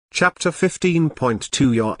Chapter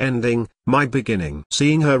 15.2 Your ending, my beginning.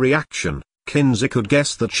 Seeing her reaction, Kinsey could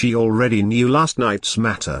guess that she already knew last night's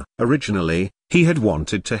matter. Originally, he had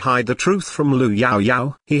wanted to hide the truth from Yao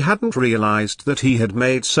Yao. He hadn't realized that he had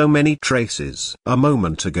made so many traces. A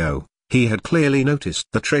moment ago, he had clearly noticed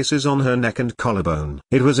the traces on her neck and collarbone.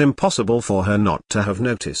 It was impossible for her not to have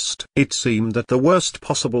noticed. It seemed that the worst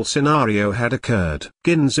possible scenario had occurred.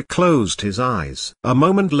 Ginza closed his eyes. A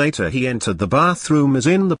moment later he entered the bathroom as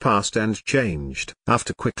in the past and changed.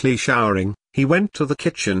 After quickly showering, he went to the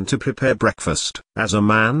kitchen to prepare breakfast. As a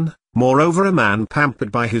man, moreover a man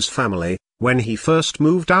pampered by his family, when he first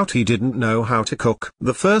moved out he didn't know how to cook.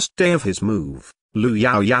 The first day of his move,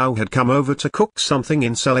 Yao Yao had come over to cook something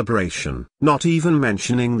in celebration. Not even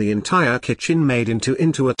mentioning the entire kitchen made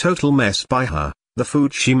into a total mess by her, the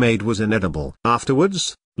food she made was inedible.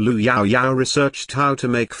 Afterwards, Yao Yao researched how to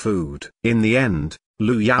make food. In the end,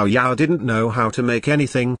 Yao Yao didn't know how to make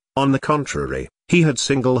anything. On the contrary, he had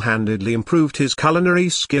single-handedly improved his culinary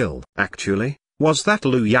skill. Actually, was that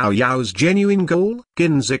Yao Yao's genuine goal?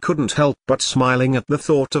 Ginza couldn't help but smiling at the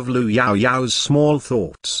thought of Yao Yao's small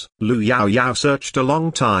thoughts. Yao Yao searched a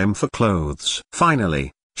long time for clothes.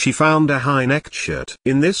 Finally, she found a high-necked shirt.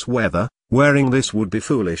 In this weather, wearing this would be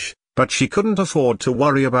foolish, but she couldn't afford to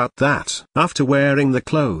worry about that. After wearing the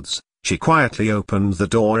clothes, she quietly opened the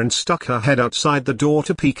door and stuck her head outside the door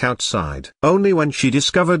to peek outside. Only when she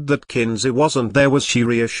discovered that Kinsey wasn't there was she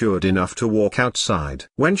reassured enough to walk outside.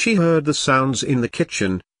 When she heard the sounds in the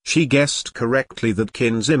kitchen, she guessed correctly that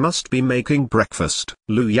Kinsey must be making breakfast.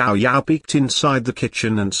 Yao Yao peeked inside the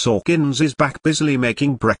kitchen and saw Kinsey's back busily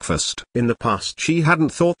making breakfast. In the past she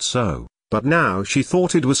hadn't thought so, but now she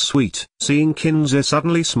thought it was sweet. Seeing Kinsey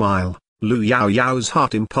suddenly smile, Yao Yao's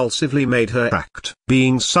heart impulsively made her act.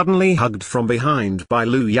 Being suddenly hugged from behind by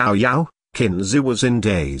Yao Yao, Kinsey was in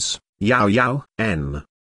daze. Yao Yao,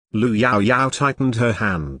 Yao Yao tightened her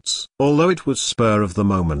hands. Although it was spur of the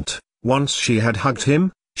moment, once she had hugged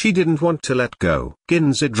him, she didn't want to let go.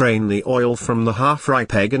 Kinsey drained the oil from the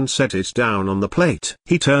half-ripe egg and set it down on the plate.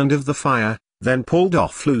 He turned off the fire, then pulled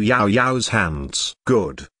off Yao Yao's hands.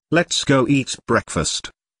 Good, let's go eat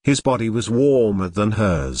breakfast. His body was warmer than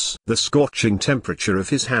hers. The scorching temperature of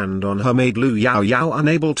his hand on her made Yao Yao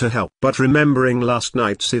unable to help but remembering last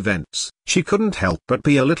night's events, she couldn't help but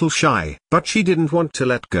be a little shy. But she didn't want to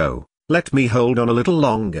let go. Let me hold on a little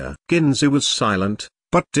longer. Kinsey was silent,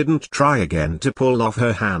 but didn't try again to pull off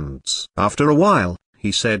her hands. After a while,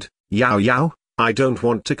 he said, Yao Yao, I don't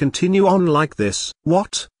want to continue on like this.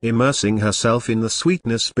 What? Immersing herself in the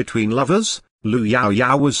sweetness between lovers? Yao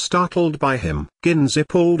Yao was startled by him. Kinsey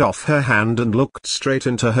pulled off her hand and looked straight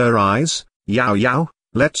into her eyes. Yao Yao,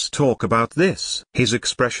 let's talk about this. His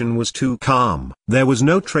expression was too calm. There was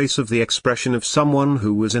no trace of the expression of someone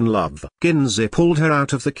who was in love. Kinsey pulled her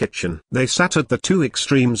out of the kitchen. They sat at the two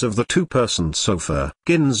extremes of the two-person sofa.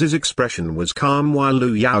 Kinsey's expression was calm while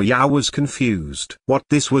Yao Yao was confused. What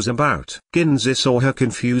this was about? Kinsey saw her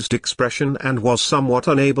confused expression and was somewhat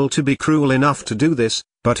unable to be cruel enough to do this,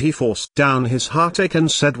 but he forced down his heartache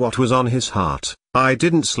and said what was on his heart. I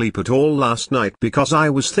didn't sleep at all last night because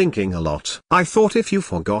I was thinking a lot. I thought if you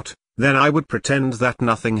forgot, then I would pretend that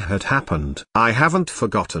nothing had happened. I haven't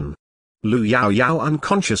forgotten. Yao Yao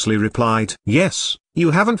unconsciously replied. Yes,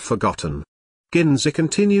 you haven't forgotten. Kinsey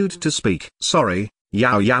continued to speak. Sorry,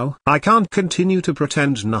 Yao Yao. I can't continue to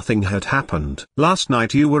pretend nothing had happened. Last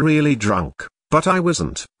night you were really drunk. But I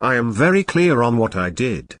wasn't. I am very clear on what I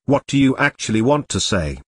did. What do you actually want to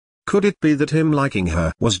say? Could it be that him liking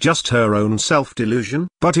her was just her own self-delusion?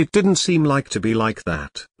 But it didn't seem like to be like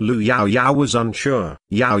that. Yao Yao was unsure.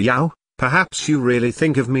 Yao Yao, perhaps you really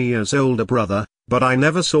think of me as older brother, but I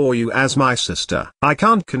never saw you as my sister. I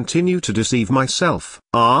can't continue to deceive myself.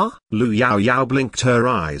 Ah? Yao Yao blinked her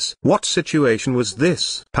eyes. What situation was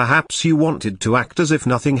this? Perhaps you wanted to act as if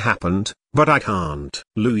nothing happened, but I can't.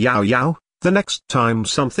 Yao Yao, the next time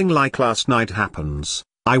something like last night happens,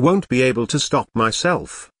 I won't be able to stop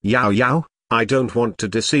myself. Yao Yao, I don't want to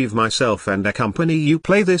deceive myself and accompany you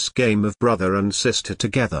play this game of brother and sister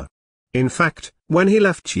together. In fact, when he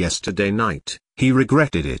left yesterday night, he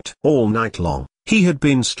regretted it. All night long, he had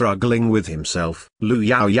been struggling with himself.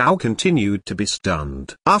 Yao Yao continued to be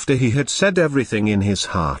stunned. After he had said everything in his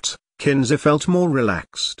heart, Kinsey felt more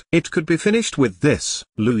relaxed. It could be finished with this.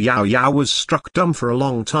 Yao Yao was struck dumb for a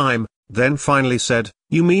long time, then finally said,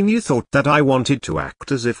 you mean you thought that I wanted to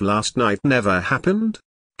act as if last night never happened?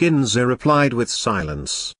 Kinsey replied with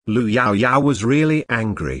silence. Yao Yao was really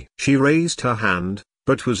angry. She raised her hand,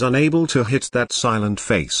 but was unable to hit that silent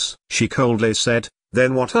face. She coldly said,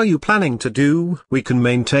 Then what are you planning to do? We can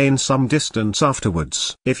maintain some distance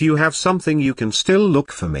afterwards. If you have something you can still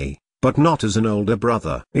look for me, but not as an older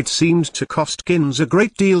brother. It seemed to cost Kins a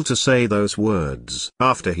great deal to say those words.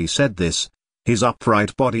 After he said this, his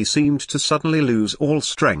upright body seemed to suddenly lose all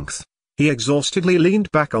strength. He exhaustedly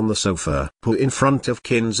leaned back on the sofa. In front of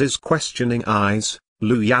Kins's questioning eyes,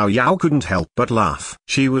 Yao Yao couldn't help but laugh.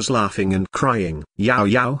 She was laughing and crying. Yao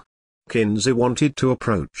Yao? Kinsey wanted to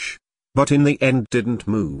approach, but in the end didn't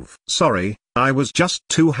move. Sorry, I was just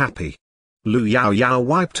too happy. Yao Yao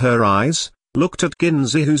wiped her eyes, looked at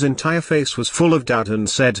Kinsey whose entire face was full of doubt and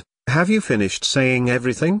said, have you finished saying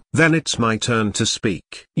everything? Then it's my turn to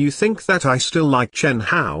speak. You think that I still like Chen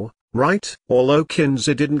Hao, right? Although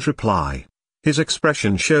Kinsey didn't reply, his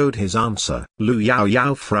expression showed his answer. Yao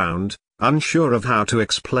Yao frowned, unsure of how to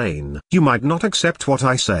explain. You might not accept what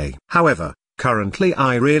I say. However, currently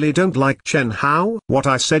I really don't like Chen Hao. What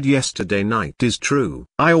I said yesterday night is true.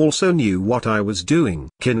 I also knew what I was doing.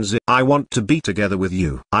 Kinsey, I want to be together with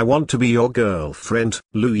you. I want to be your girlfriend.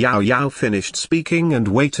 Yao Yao finished speaking and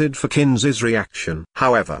waited for Kinsey's reaction.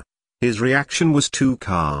 However, his reaction was too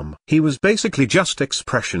calm. He was basically just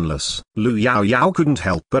expressionless. Yao Yao couldn't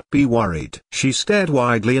help but be worried. She stared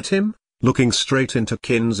widely at him, looking straight into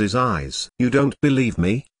Kinsey's eyes. You don't believe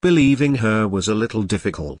me? Believing her was a little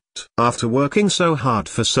difficult. After working so hard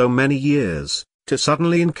for so many years, to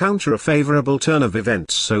suddenly encounter a favorable turn of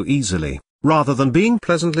events so easily, rather than being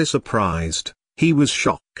pleasantly surprised, he was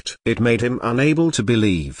shocked. It made him unable to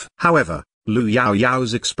believe. However, Yao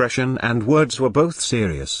Yao's expression and words were both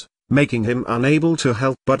serious, making him unable to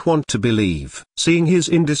help but want to believe. Seeing his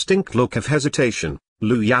indistinct look of hesitation,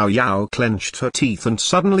 Yao Yao clenched her teeth and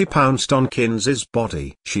suddenly pounced on Kinsey's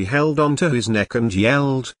body. She held onto his neck and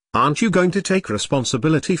yelled, aren't you going to take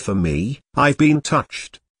responsibility for me? I've been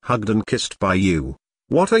touched, hugged and kissed by you.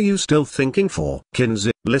 What are you still thinking for?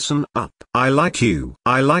 Kinsey, listen up. I like you.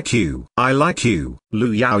 I like you. I like you.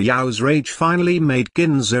 Yao Yao's rage finally made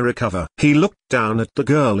Kinsey recover. He looked down at the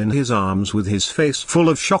girl in his arms with his face full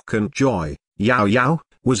of shock and joy. Yao Yao,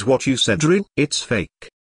 was what you said real? It's fake.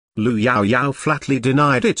 Yao Yao flatly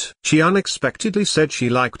denied it. She unexpectedly said she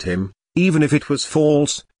liked him. Even if it was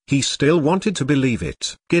false, he still wanted to believe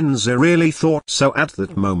it. Kinsey really thought so at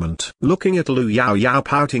that moment. Looking at Yao Yao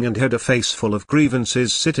pouting and had a face full of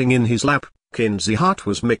grievances sitting in his lap, Kinsey's heart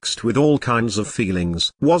was mixed with all kinds of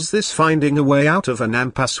feelings. Was this finding a way out of an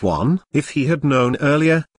impasse one? If he had known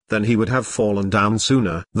earlier, then he would have fallen down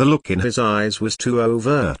sooner. The look in his eyes was too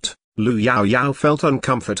overt. Yao Yao felt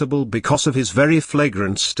uncomfortable because of his very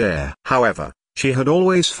flagrant stare. However, she had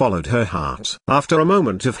always followed her heart. After a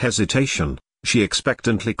moment of hesitation, she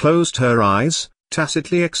expectantly closed her eyes,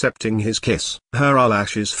 tacitly accepting his kiss. Her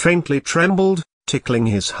eyelashes faintly trembled, tickling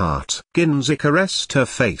his heart. Kinsey caressed her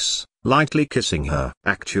face, lightly kissing her.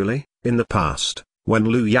 Actually, in the past, when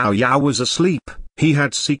Yao Yao was asleep, he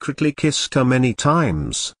had secretly kissed her many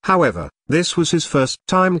times. However, this was his first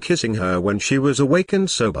time kissing her when she was awake and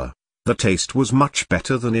sober. The taste was much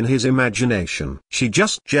better than in his imagination. She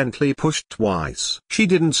just gently pushed twice. She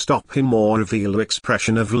didn't stop him or reveal an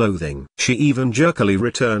expression of loathing. She even jerkily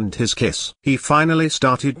returned his kiss. He finally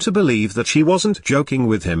started to believe that she wasn't joking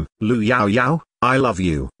with him. Yao Yao, I love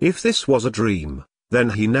you. If this was a dream, then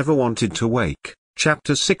he never wanted to wake.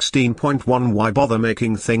 Chapter 16.1 Why bother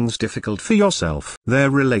making things difficult for yourself?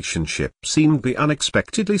 Their relationship seemed to be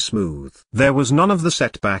unexpectedly smooth. There was none of the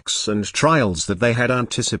setbacks and trials that they had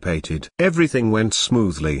anticipated. Everything went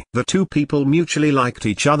smoothly. The two people mutually liked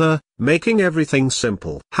each other, making everything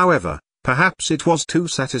simple. However, perhaps it was too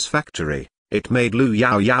satisfactory. It made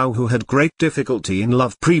Yao Yao, who had great difficulty in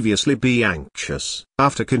love previously, be anxious.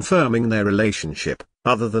 After confirming their relationship,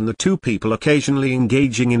 other than the two people occasionally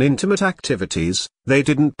engaging in intimate activities, they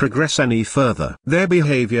didn't progress any further. Their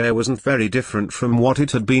behavior wasn't very different from what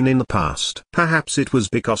it had been in the past. Perhaps it was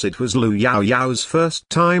because it was Yao Yao's first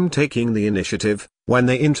time taking the initiative. When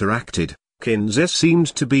they interacted, Kinsey seemed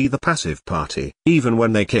to be the passive party. Even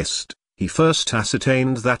when they kissed, he first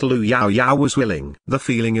ascertained that Yao Yao was willing. The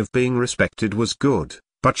feeling of being respected was good,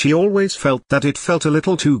 but she always felt that it felt a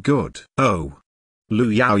little too good. Oh.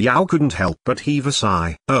 Yao Yao couldn't help but heave a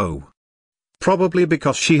sigh. Oh. Probably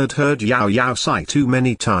because she had heard Yao Yao sigh too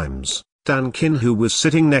many times. Dan Qin, who was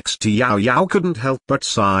sitting next to Yao Yao, couldn't help but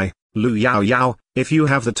sigh. Yao Yao, if you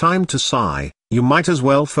have the time to sigh, you might as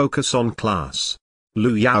well focus on class.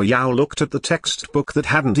 Yao Yao looked at the textbook that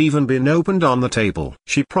hadn't even been opened on the table.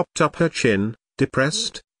 She propped up her chin,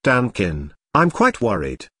 depressed. Dan Qin, I'm quite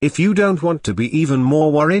worried. If you don't want to be even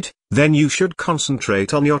more worried, then you should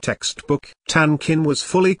concentrate on your textbook. Tankin was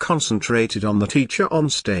fully concentrated on the teacher on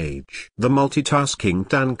stage. The multitasking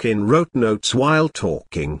Tankin wrote notes while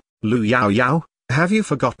talking. Yao Yao, have you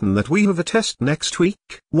forgotten that we have a test next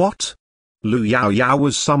week? What? Yao Yao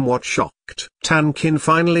was somewhat shocked. Tankin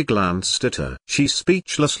finally glanced at her. She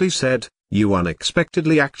speechlessly said, "You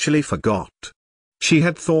unexpectedly actually forgot." She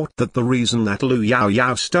had thought that the reason that Yao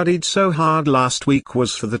Yao studied so hard last week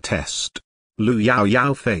was for the test. Yao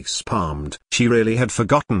Yao face-palmed. She really had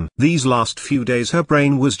forgotten. These last few days her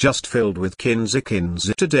brain was just filled with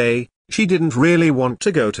Kinzi. Today, she didn't really want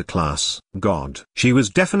to go to class. God. She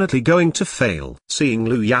was definitely going to fail. Seeing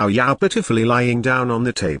Yao Yao pitifully lying down on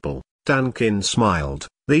the table, Tankin smiled.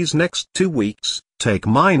 "These next 2 weeks, take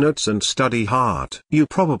my notes and study hard. You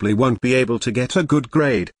probably won't be able to get a good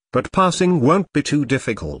grade, but passing won't be too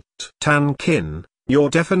difficult." "Tankin, you're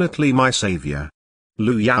definitely my savior."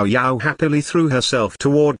 Yao Yao happily threw herself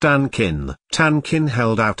toward Tankin. Tankin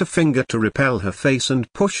held out a finger to repel her face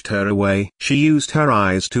and pushed her away. She used her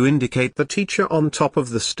eyes to indicate the teacher on top of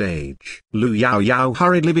the stage. Yao Yao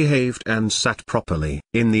hurriedly behaved and sat properly.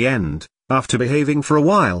 In the end, after behaving for a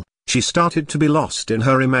while, she started to be lost in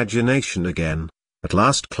her imagination again. At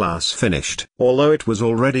last class finished. Although it was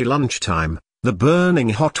already lunchtime, the burning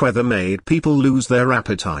hot weather made people lose their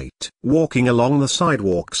appetite. Walking along the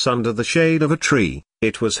sidewalks under the shade of a tree,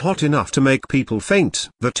 it was hot enough to make people faint.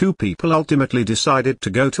 The two people ultimately decided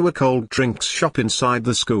to go to a cold drinks shop inside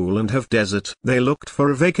the school and have dessert. They looked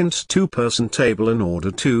for a vacant 2-person table and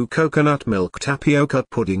ordered 2 coconut milk tapioca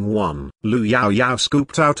pudding. Yao Yao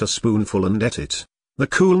scooped out a spoonful and ate it. The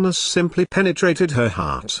coolness simply penetrated her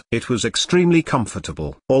heart. It was extremely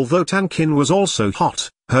comfortable. Although Tankin was also hot,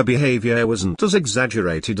 her behavior wasn't as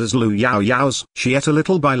exaggerated as Yao Yao's. She ate a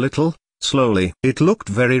little by little, slowly. It looked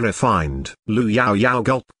very refined. Yao Yao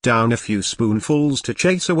gulped down a few spoonfuls to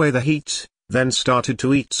chase away the heat, then started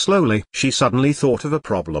to eat slowly. She suddenly thought of a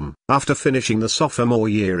problem. After finishing the sophomore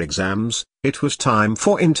year exams, it was time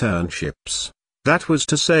for internships. That was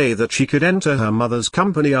to say that she could enter her mother's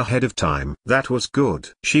company ahead of time. That was good.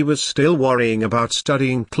 She was still worrying about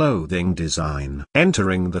studying clothing design.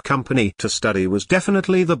 Entering the company to study was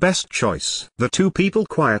definitely the best choice. The two people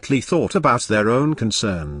quietly thought about their own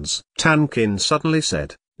concerns. Tankin suddenly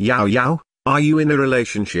said, "Yao Yao, are you in a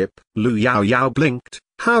relationship?" Yao Yao blinked.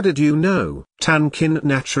 "How did you know?" Tankin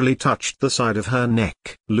naturally touched the side of her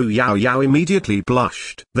neck. Yao Yao immediately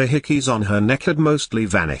blushed. The hickeys on her neck had mostly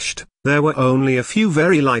vanished. There were only a few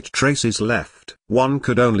very light traces left. One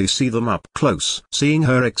could only see them up close. Seeing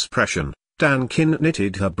her expression, Tankin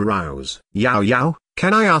knitted her brows. "Yao Yao,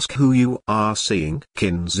 can I ask who you are seeing?"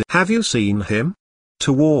 "Kinzi." "Have you seen him?"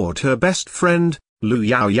 Toward her best friend,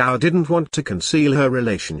 Yao Yao didn't want to conceal her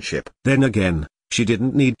relationship. Then again, she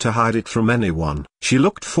didn't need to hide it from anyone. She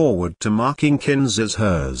looked forward to marking Kinzi as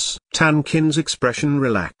hers. Tankin's expression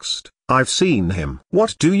relaxed. "I've seen him."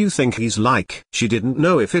 "What do you think he's like?" She didn't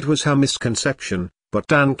know if it was her misconception, but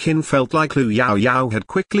Tankin felt like Yao Yao had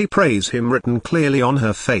quickly praised him written clearly on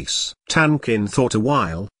her face. Tankin thought a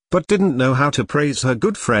while, but didn't know how to praise her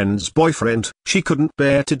good friend's boyfriend. She couldn't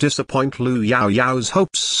bear to disappoint Yao Yao's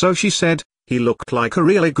hopes, so she said, "He looked like a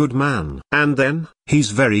really good man." "And then?"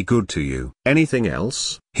 "He's very good to you." "Anything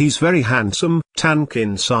else?" "He's very handsome."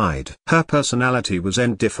 Tankin sighed. Her personality was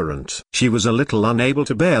indifferent. She was a little unable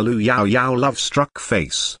to bear Yao Yao's love-struck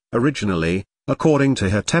face. Originally, according to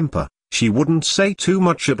her temper, she wouldn't say too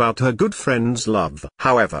much about her good friend's love.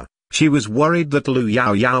 However, she was worried that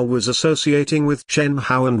Yao Yao was associating with Chen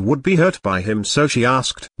Hao and would be hurt by him, so she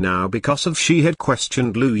asked. Now because of she had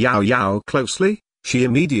questioned Yao Yao closely, she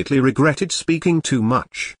immediately regretted speaking too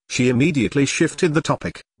much. She immediately shifted the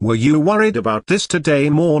topic. "Were you worried about this today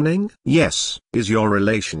morning?" "Yes." "Is your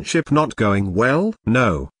relationship not going well?"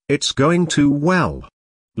 "No, it's going too well."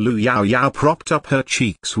 Yao Yao propped up her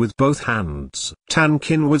cheeks with both hands.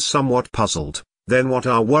 Tankin was somewhat puzzled. "Then what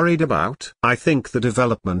are worried about?" "I think the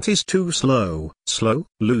development is too slow." "Slow?"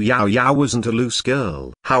 Yao Yao wasn't a loose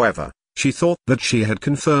girl. However, she thought that she had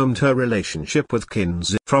confirmed her relationship with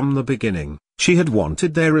Kinzi from the beginning. She had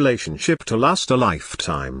wanted their relationship to last a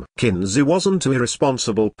lifetime. Kinzi wasn't an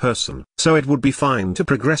irresponsible person, so it would be fine to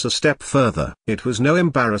progress a step further. It was no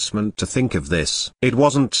embarrassment to think of this. It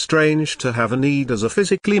wasn't strange to have a need as a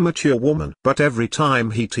physically mature woman. But every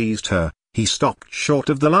time he teased her, he stopped short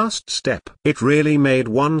of the last step. It really made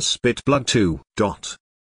one spit blood too.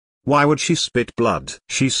 Why would she spit blood?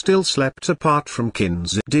 She still slept apart from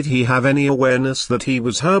Kinzi. Did he have any awareness that he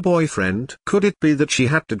was her boyfriend? Could it be that she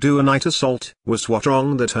had to do a night assault? Was what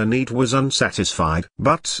wrong that her need was unsatisfied?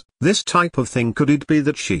 But, this type of thing, could it be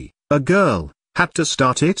that she, a girl, had to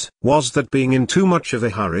start it? Was that being in too much of a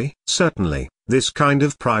hurry? Certainly, this kind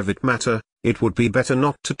of private matter, it would be better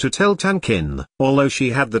not to tell Tankin. Although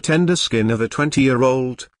she had the tender skin of a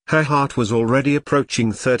 20-year-old, her heart was already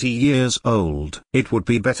approaching 30 years old. It would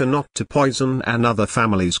be better not to poison another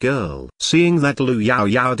family's girl. Seeing that Yao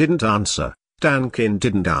Yao didn't answer, Tankin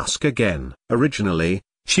didn't ask again. Originally,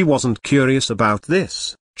 she wasn't curious about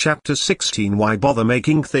this. Chapter 16. Why bother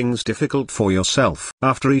making things difficult for yourself?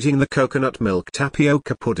 After eating the coconut milk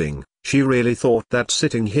tapioca pudding, she really thought that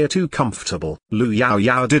sitting here too comfortable. Yao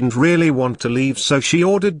Yao didn't really want to leave, so she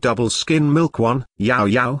ordered double skim milk. One. Yao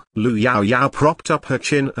Yao. Yao Yao propped up her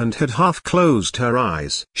chin and had half closed her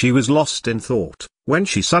eyes. She was lost in thought, when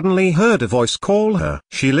she suddenly heard a voice call her.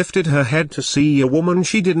 She lifted her head to see a woman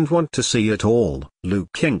she didn't want to see at all. Lu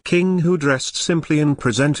King, who dressed simply and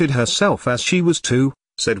presented herself as she was too,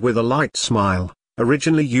 said with a light smile,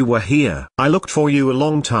 "Originally you were here. I looked for you a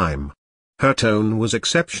long time." Her tone was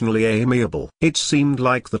exceptionally amiable. It seemed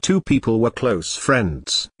like the two people were close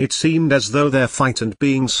friends. It seemed as though their fight and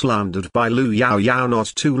being slandered by Yao Yao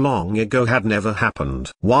not too long ago had never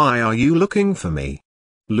happened. "Why are you looking for me?"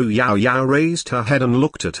 Yao Yao raised her head and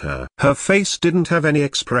looked at her. Her face didn't have any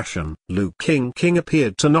expression. Lu King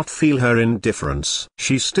appeared to not feel her indifference.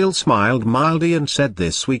 She still smiled mildly and said,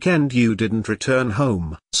 "This weekend you didn't return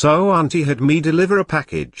home, so Auntie had me deliver a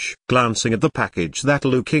package." Glancing at the package that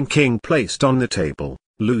Lu King placed on the table,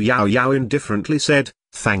 Yao Yao indifferently said,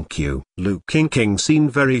 "Thank you." Lu King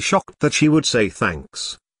seemed very shocked that she would say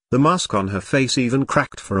thanks. The mask on her face even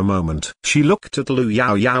cracked for a moment. She looked at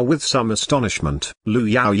Yao Yao with some astonishment.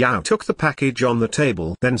 Yao Yao took the package on the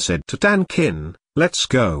table, then said to Tankin, "Let's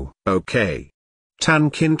go." "Okay."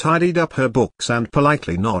 Tankin tidied up her books and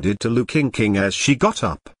politely nodded to Lu King as she got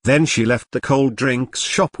up. Then she left the cold drinks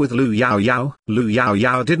shop with Yao Yao. Yao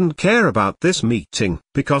Yao didn't care about this meeting,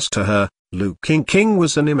 because to her, Lu King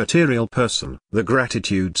was an immaterial person. The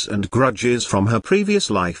gratitudes and grudges from her previous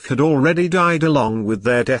life had already died along with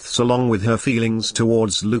their deaths, along with her feelings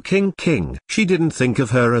towards Lu King. She didn't think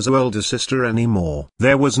of her as an older sister anymore.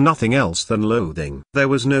 There was nothing else than loathing. There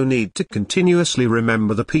was no need to continuously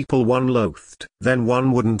remember the people one loathed. Then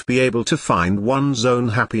one wouldn't be able to find one's own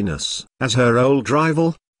happiness. As her old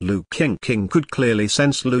rival, Lu King could clearly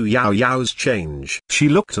sense Yao Yao's change. She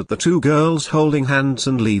looked at the two girls holding hands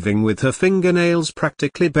and leaving with her fingernails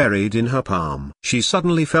practically buried in her palm. She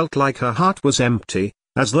suddenly felt like her heart was empty,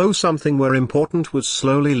 as though something were important was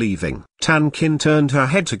slowly leaving. Tankin turned her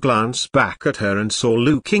head to glance back at her and saw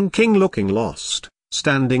Lu King looking lost,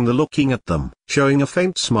 standing there looking at them. Showing a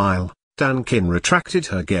faint smile, Tankin retracted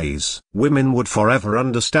her gaze. Women would forever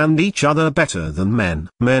understand each other better than men.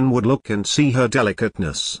 Men would look and see her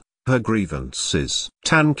delicateness, her grievances.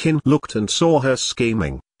 Tankin looked and saw her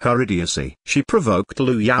scheming, her idiocy. She provoked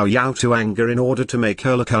Yao Yao to anger in order to make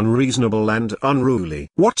her look unreasonable and unruly.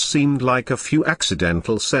 What seemed like a few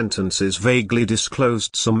accidental sentences vaguely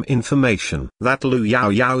disclosed some information. That Yao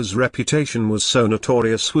Yao's reputation was so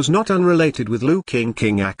notorious was not unrelated with Lu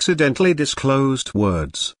King accidentally disclosed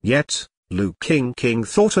words. Yet, Lu King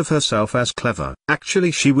thought of herself as clever.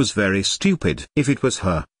 Actually, she was very stupid. If it was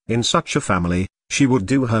her, in such a family, she would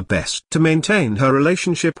do her best to maintain her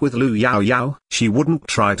relationship with Yao Yao. She wouldn't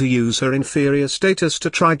try to use her inferior status to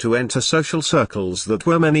try to enter social circles that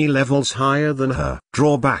were many levels higher than her.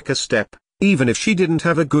 Draw back a step, even if she didn't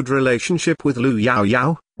have a good relationship with Yao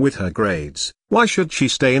Yao, with her grades. Why should she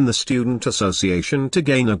stay in the student association to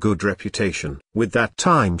gain a good reputation? With that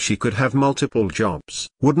time she could have multiple jobs.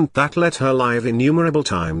 Wouldn't that let her live innumerable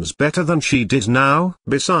times better than she did now?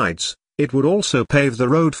 Besides, it would also pave the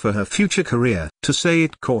road for her future career. To say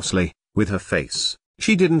it coarsely, with her face,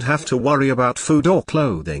 she didn't have to worry about food or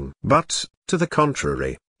clothing. But, to the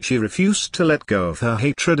contrary, she refused to let go of her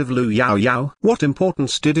hatred of Yao Yao. What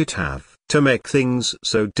importance did it have to make things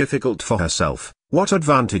so difficult for herself? What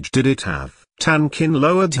advantage did it have? Tankin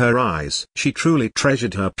lowered her eyes. She truly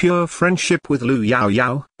treasured her pure friendship with Yao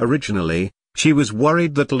Yao. Originally, she was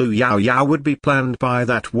worried that Yao Yao would be planned by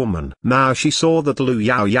that woman. Now she saw that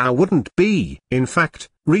Yao Yao wouldn't be. In fact,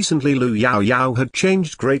 recently Yao Yao had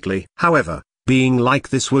changed greatly. However, being like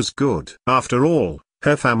this was good. After all,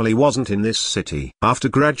 her family wasn't in this city. After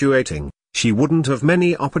graduating, she wouldn't have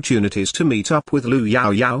many opportunities to meet up with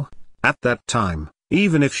Yao Yao. At that time,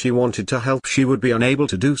 even if she wanted to help, she would be unable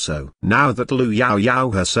to do so. Now that Yao Yao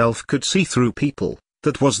herself could see through people,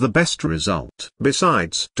 that was the best result.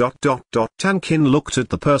 Besides, Tankin looked at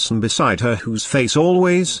the person beside her whose face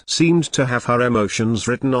always seemed to have her emotions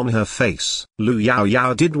written on her face. Yao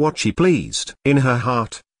Yao did what she pleased. In her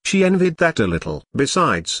heart, she envied that a little.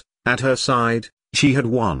 Besides, at her side, she had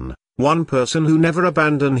one person who never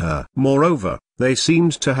abandoned her. Moreover, they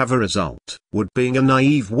seemed to have a result. Would being a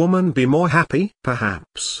naive woman be more happy?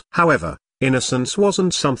 Perhaps. However, innocence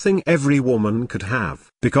wasn't something every woman could have.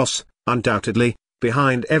 Because, undoubtedly,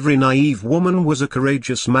 behind every naive woman was a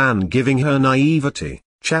courageous man giving her naivety.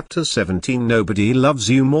 Chapter 17 Nobody loves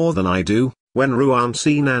you more than I do. When Ruan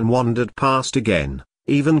Sinan wandered past again,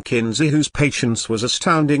 even Kinsey, whose patience was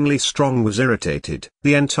astoundingly strong, was irritated.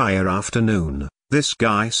 The entire afternoon, this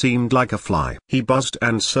guy seemed like a fly. He buzzed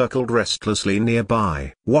and circled restlessly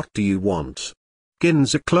nearby. What do you want?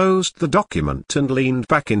 Kinsey closed the document and leaned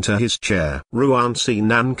back into his chair. Ruan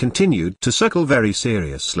Sinan continued to circle very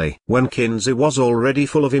seriously. When Kinsey was already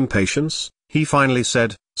full of impatience, he finally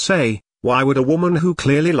said, "Say, why would a woman who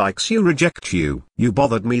clearly likes you reject you? You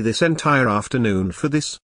bothered me this entire afternoon for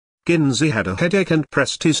this." Kinsey had a headache and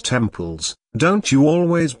pressed his temples. "Don't you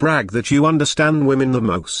always brag that you understand women the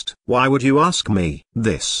most? Why would you ask me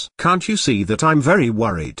this? Can't you see that I'm very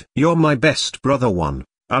worried? You're my best brother.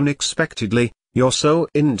 Unexpectedly, you're so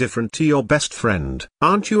indifferent to your best friend.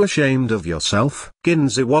 Aren't you ashamed of yourself?"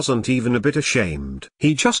 Kinsey wasn't even a bit ashamed.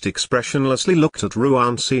 He just expressionlessly looked at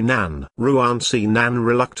Ruan Sinan. Ruan Sinan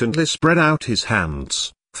reluctantly spread out his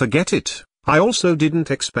hands. "Forget it. I also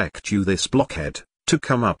didn't expect you, this blockhead, to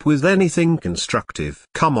come up with anything constructive.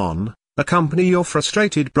 Come on, accompany your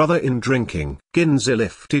frustrated brother in drinking." Kinsey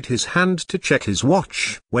lifted his hand to check his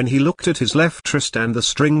watch. When he looked at his left wrist and the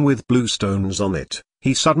string with blue stones on it,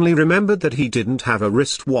 he suddenly remembered that he didn't have a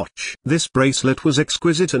wristwatch. This bracelet was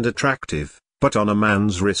exquisite and attractive, but on a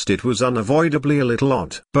man's wrist it was unavoidably a little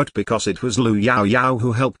odd. But because it was Yao Yao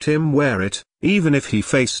who helped him wear it, even if he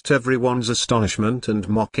faced everyone's astonishment and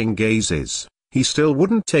mocking gazes, he still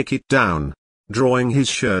wouldn't take it down. Drawing his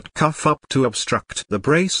shirt cuff up to obstruct the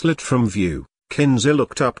bracelet from view, Kinsey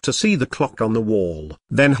looked up to see the clock on the wall.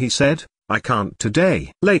 Then he said, "I can't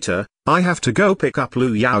today. Later, I have to go pick up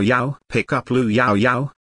Yao Yao." "Pick up Yao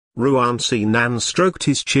Yao?" Ruan Sinan stroked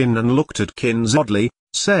his chin and looked at Kinsey oddly.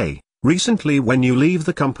 "Say, recently when you leave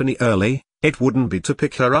the company early, it wouldn't be to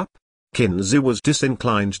pick her up?" Kinsey was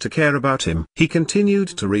disinclined to care about him. He continued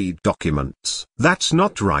to read documents. "That's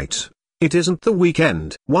not right. It isn't the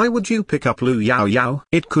weekend. Why would you pick up Yao Yao?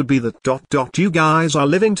 It could be that you guys are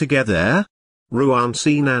living together." Ruan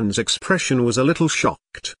Sinan's expression was a little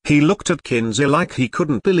shocked. He looked at Kinsey like he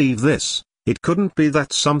couldn't believe this. "It couldn't be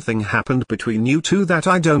that something happened between you two that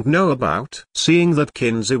I don't know about?" Seeing that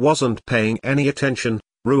Kinsey wasn't paying any attention,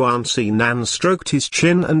 Ruan Sinan stroked his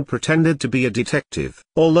chin and pretended to be a detective.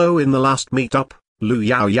 Although in the last meet-up,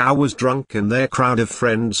 Yao Yao was drunk and their crowd of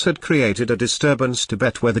friends had created a disturbance to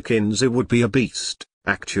bet whether Kinsey would be a beast,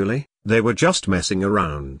 actually, they were just messing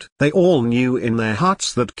around. They all knew in their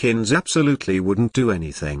hearts that Kinsey absolutely wouldn't do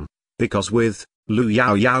anything, because with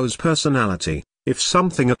Yao Yao's personality, if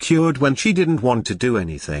something occurred when she didn't want to do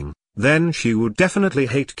anything, then she would definitely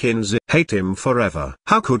hate Kinsey, hate him forever.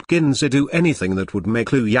 How could Kinsey do anything that would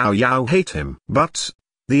make Yao Yao hate him? But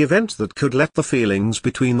the event that could let the feelings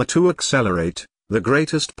between the two accelerate, the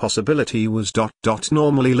greatest possibility was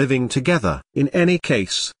normally living together. In any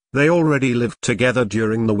case, they already lived together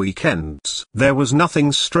during the weekends. There was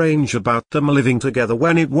nothing strange about them living together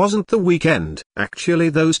when it wasn't the weekend. Actually,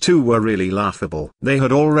 those two were really laughable. They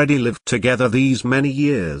had already lived together these many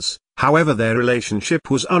years. However, their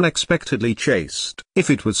relationship was unexpectedly chaste. If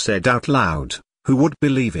it was said out loud, who would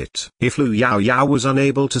believe it? If Yao Yao was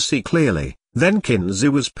unable to see clearly, then Kinsey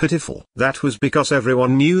was pitiful. That was because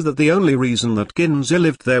everyone knew that the only reason that Kinsey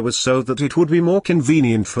lived there was so that it would be more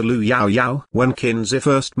convenient for Yao Yao. When Kinsey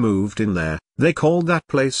first moved in there, they called that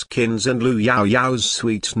place Kinsey and Yao Yao's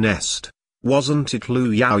sweet nest. Wasn't it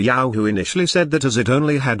Yao Yao who initially said that as it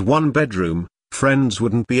only had one bedroom, friends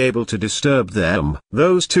wouldn't be able to disturb them?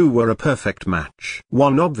 Those two were a perfect match.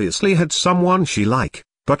 One obviously had someone she liked,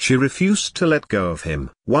 but she refused to let go of him.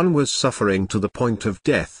 One was suffering to the point of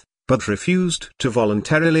death, but refused to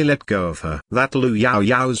voluntarily let go of her. That Yao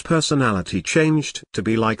Yao's personality changed to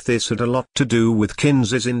be like this had a lot to do with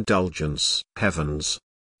Kinsey's indulgence. Heavens!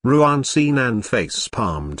 Ruan Sinan face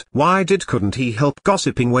palmed. Why couldn't he help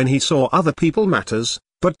gossiping when he saw other people matters,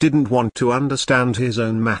 but didn't want to understand his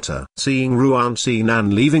own matter? Seeing Ruan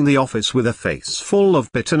Sinan leaving the office with a face full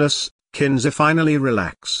of bitterness, Kinsey finally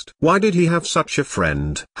relaxed. Why did he have such a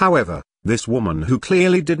friend? However, this woman who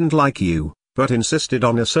clearly didn't like you, but insisted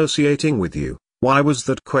on associating with you, Why was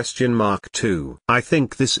that question mark too? I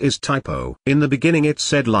think this is typo. In the beginning it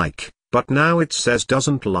said like, but now it says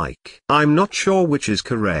doesn't like. I'm not sure which is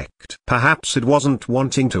correct. Perhaps it wasn't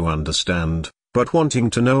wanting to understand, but wanting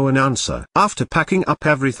to know an answer. After packing up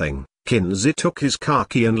everything, Kinsey took his car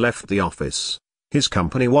key and left the office. His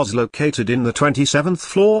company was located in the 27th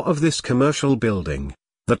floor of this commercial building.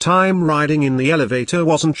 The time riding in the elevator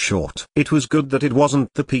wasn't short. It was good that it wasn't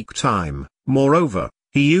the peak time. Moreover,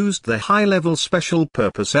 he used the high-level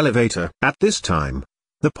special-purpose elevator. At this time,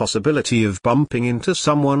 the possibility of bumping into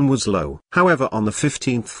someone was low. However, on the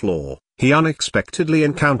 15th floor, he unexpectedly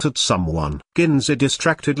encountered someone. Kinsey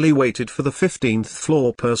distractedly waited for the 15th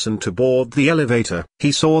floor person to board the elevator.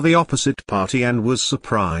 He saw the opposite party and was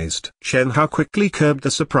surprised. Chen Hao quickly curbed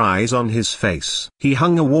the surprise on his face. He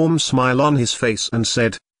hung a warm smile on his face and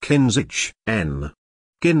said, "Kinsey N."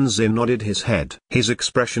 Kinsey nodded his head. His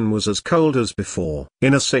expression was as cold as before.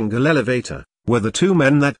 In a single elevator were the two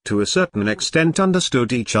men that to a certain extent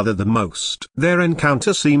understood each other the most. Their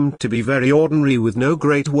encounter seemed to be very ordinary with no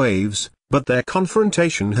great waves, but their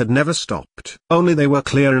confrontation had never stopped. Only they were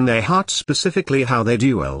clear in their hearts specifically how they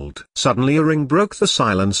duelled. Suddenly a ring broke the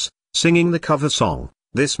silence, singing the cover song,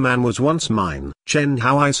 "This Man Was Once Mine." Chen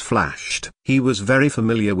Hao eyes flashed. He was very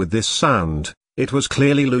familiar with this sound. It was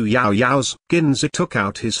clearly Lu Yao Yao's. Kinsey took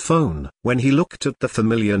out his phone. When he looked at the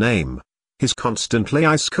familiar name, his constantly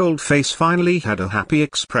ice-cold face finally had a happy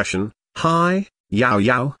expression. "Hi, Yao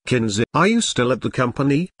Yao." "Kinsey, are you still at the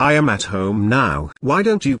company?" "I am at home now." "Why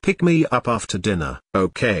don't you pick me up after dinner?"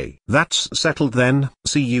 "Okay. That's settled then.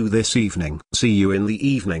 See you this evening." "See you in the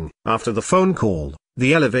evening." After the phone call,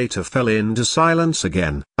 the elevator fell into silence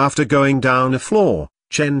again. After going down a floor,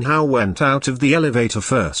 Chen Hao went out of the elevator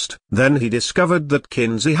first. Then he discovered that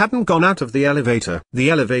Kinsey hadn't gone out of the elevator. The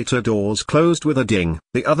elevator doors closed with a ding.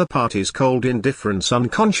 The other party's cold indifference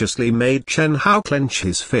unconsciously made Chen Hao clench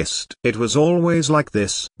his fist. It was always like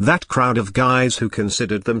this. That crowd of guys who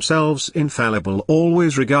considered themselves infallible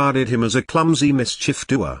always regarded him as a clumsy mischief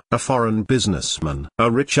doer, a foreign businessman,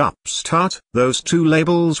 a rich upstart. Those two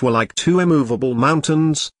labels were like two immovable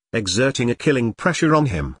mountains, exerting a killing pressure on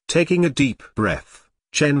him. Taking a deep breath,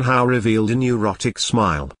 Chen Hao revealed a neurotic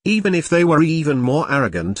smile. Even if they were even more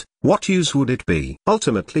arrogant, what use would it be?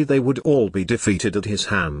 Ultimately they would all be defeated at his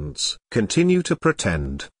hands. Continue to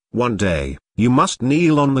pretend. One day, you must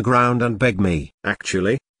kneel on the ground and beg me.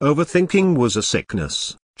 Actually, overthinking was a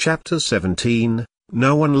sickness. Chapter 17,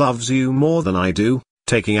 No One Loves You More Than I Do.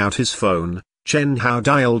 Taking out his phone, Chen Hao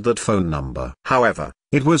dialed that phone number. However,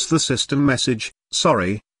 it was the system message,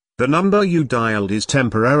 "Sorry, the number you dialed is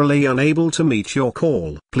temporarily unable to meet your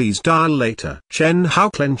call. Please dial later." Chen Hao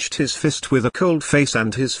clenched his fist with a cold face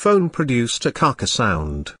and his phone produced a caca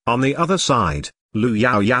sound. On the other side, Lu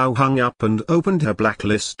Yao Yao hung up and opened her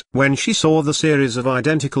blacklist. When she saw the series of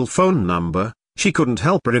identical phone number, she couldn't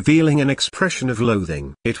help revealing an expression of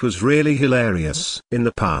loathing. It was really hilarious. In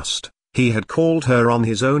the past, he had called her on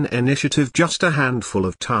his own initiative just a handful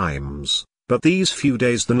of times. But these few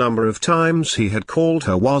days the number of times he had called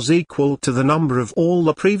her was equal to the number of all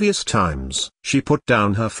the previous times. She put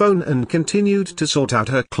down her phone and continued to sort out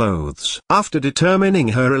her clothes. After determining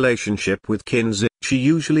her relationship with Kinsey, she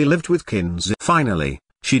usually lived with Kinsey. Finally,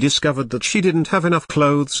 she discovered that she didn't have enough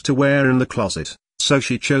clothes to wear in the closet, so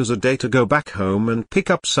she chose a day to go back home and pick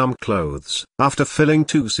up some clothes. After filling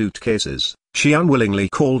 2 suitcases, she unwillingly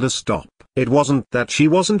called a stop. It wasn't that she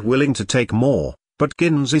wasn't willing to take more, but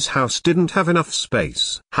Kinsey's house didn't have enough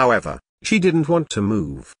space. However, she didn't want to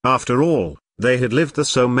move. After all, they had lived there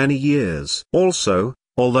so many years. Also,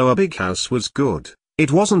 although a big house was good,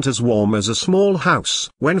 it wasn't as warm as a small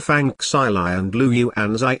house. When Fang Xilai and Lu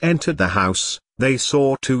Yuanzai entered the house, they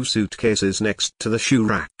saw 2 suitcases next to the shoe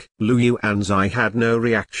rack. Lu Yuanzai had no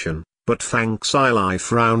reaction, but Fang Xilai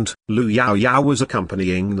frowned. Lu Yao Yao was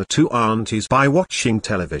accompanying the 2 aunties by watching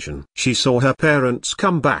television. She saw her parents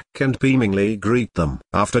come back and beamingly greet them.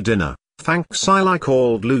 After dinner, Fang Xilai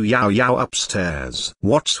called Lu Yao Yao upstairs.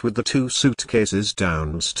 "What's with the 2 suitcases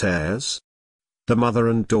downstairs?" The mother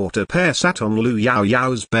and daughter pair sat on Lu Yao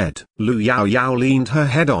Yao's bed. Lu Yao Yao leaned her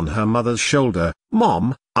head on her mother's shoulder.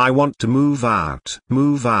 "Mom, I want to move out."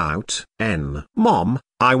 "Move out, N." "Mom,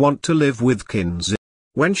 I want to live with Kinsey."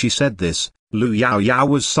 When she said this, Lu Yao Yao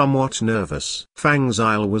was somewhat nervous. Fang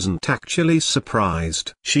Xile wasn't actually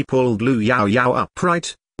surprised. She pulled Lu Yao Yao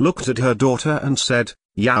upright, looked at her daughter and said,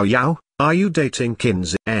 "Yao Yao, are you dating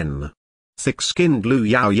Kinsey N?" Thick-skinned Lu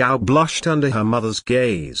Yao Yao blushed under her mother's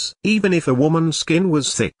gaze. Even if a woman's skin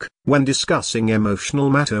was thick, when discussing emotional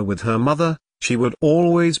matter with her mother, she would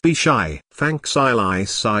always be shy. Fang Xilai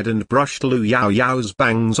sighed and brushed Lu Yao Yao's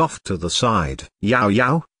bangs off to the side. "Yao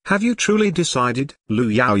Yao, Have you truly decided? Lu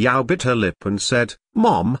Yao Yao bit her lip and said,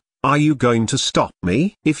 Mom, are you going to stop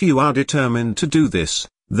me? If you are determined to do this,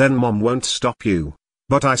 then Mom won't stop you.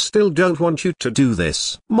 But I still don't want you to do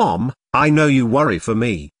this. Mom, I know you worry for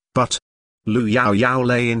me, but... Lu Yao Yao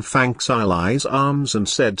lay in Fang Xilai's arms and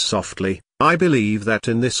said softly, I believe that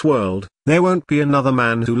in this world, there won't be another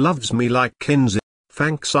man who loves me like Qinzi.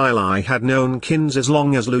 Fang Xilai had known Qinzi as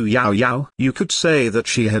long as Lu Yao Yao. You could say that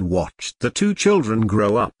she had watched the two children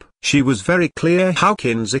grow up. She was very clear how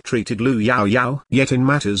Qinzi treated Lu Yao Yao. Yet in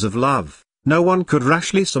matters of love, no one could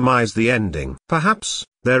rashly surmise the ending. Perhaps,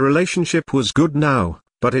 their relationship was good now,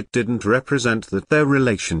 but it didn't represent that their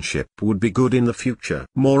relationship would be good in the future.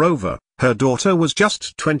 Moreover, her daughter was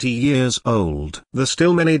just 20 years old. There's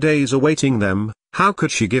still many days awaiting them. How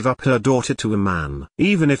could she give up her daughter to a man?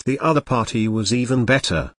 Even if the other party was even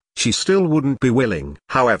better, she still wouldn't be willing.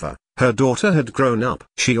 However, her daughter had grown up.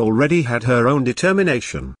 She already had her own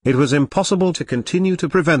determination. It was impossible to continue to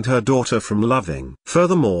prevent her daughter from loving.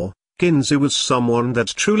 Furthermore, Qinzi was someone that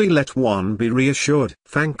truly let one be reassured.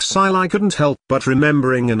 Fang Xilai couldn't help but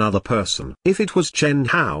remembering another person. If it was Chen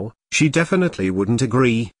Hao, she definitely wouldn't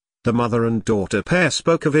agree. The mother and daughter pair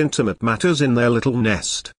spoke of intimate matters in their little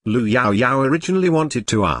nest. Lu Yao Yao originally wanted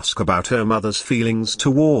to ask about her mother's feelings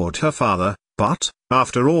toward her father, but,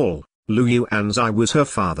 after all, Lu Yuanzai was her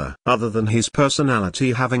father. Other than his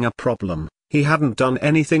personality having a problem, he hadn't done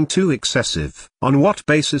anything too excessive. On what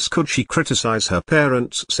basis could she criticize her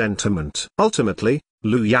parents' sentiment? Ultimately,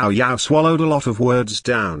 Lu Yao Yao swallowed a lot of words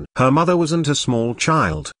down. Her mother wasn't a small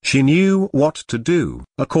child. She knew what to do.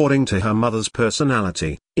 According to her mother's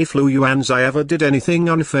personality, if Lu Yuanzai ever did anything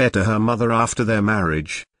unfair to her mother after their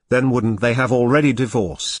marriage, then wouldn't they have already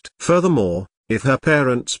divorced? Furthermore, if her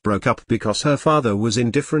parents broke up because her father was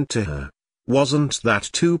indifferent to her, wasn't that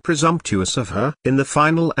too presumptuous of her? In the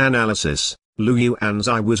final analysis, Lu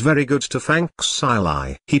Yuanzai was very good to Fang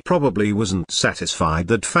Xilai. He probably wasn't satisfied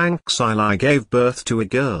that Fang Xilai gave birth to a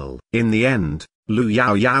girl. In the end, Lu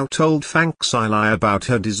Yao Yao told Fang Xilai about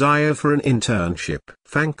her desire for an internship.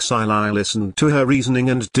 Fang Xilai listened to her reasoning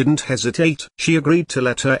and didn't hesitate. She agreed to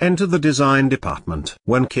let her enter the design department.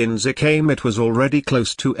 When Qinzi came, it was already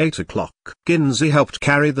close to 8 o'clock. Qinzi helped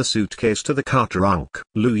carry the suitcase to the car trunk.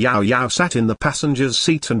 Lu Yao Yao sat in the passenger's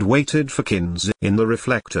seat and waited for Qinzi. In the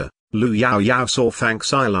reflector, Lu Yao Yao saw Fang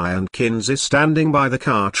Xilai and Qinzi standing by the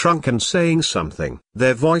car trunk and saying something.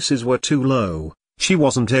 Their voices were too low. She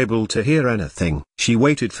wasn't able to hear anything. She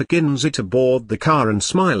waited for Qinzi to board the car and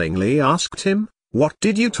smilingly asked him, "What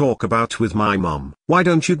did you talk about with my mom?" "Why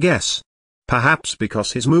don't you guess?" Perhaps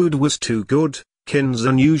because his mood was too good, Qinzi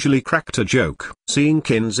unusually cracked a joke. Seeing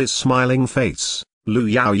Qinzi's smiling face, Lu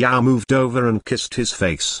Yao Yao moved over and kissed his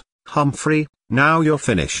face. "Humphrey, now you're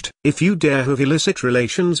finished. If you dare have illicit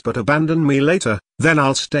relations but abandon me later, then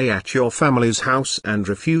I'll stay at your family's house and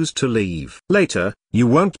refuse to leave. Later, you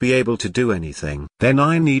won't be able to do anything. Then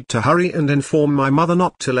I need to hurry and inform my mother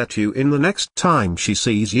not to let you in the next time she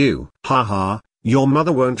sees you." "Ha ha, your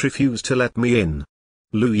mother won't refuse to let me in."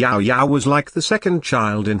 Lu Yao Yao was like the second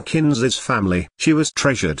child in Qinzi's family. She was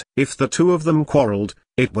treasured. If the two of them quarreled,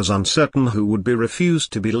 it was uncertain who would be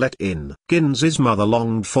refused to be let in. Qinzi's mother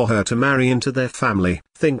longed for her to marry into their family.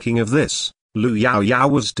 Thinking of this, Lu Yao Yao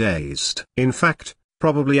was dazed. In fact,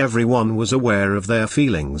 probably everyone was aware of their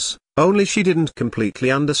feelings, only she didn't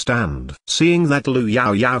completely understand. Seeing that Lu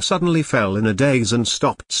Yao Yao suddenly fell in a daze and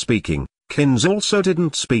stopped speaking, Qinzi also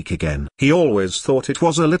didn't speak again. He always thought it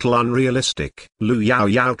was a little unrealistic. Lu Yao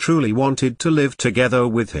Yao truly wanted to live together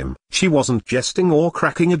with him. She wasn't jesting or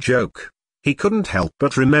cracking a joke. He couldn't help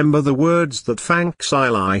but remember the words that Fang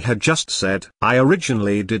Xilai had just said. "I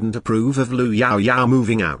originally didn't approve of Lu Yao Yao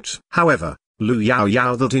moving out. However, Lu Yao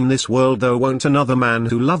Yao, that in this world there won't another man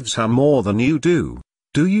who loves her more than you do.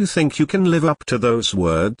 Do you think you can live up to those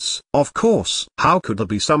words?" Of course. How could there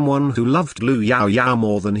be someone who loved Lu Yao Yao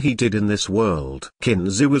more than he did in this world?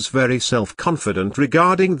 Qinzi was very self-confident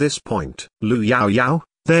regarding this point. "Lu Yao Yao,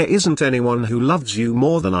 there isn't anyone who loves you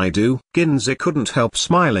more than I do." Qinzi couldn't help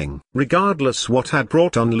smiling. Regardless what had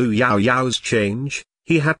brought on Lu Yao Yao's change,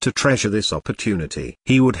 he had to treasure this opportunity.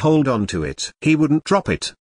 He would hold on to it. He wouldn't drop it.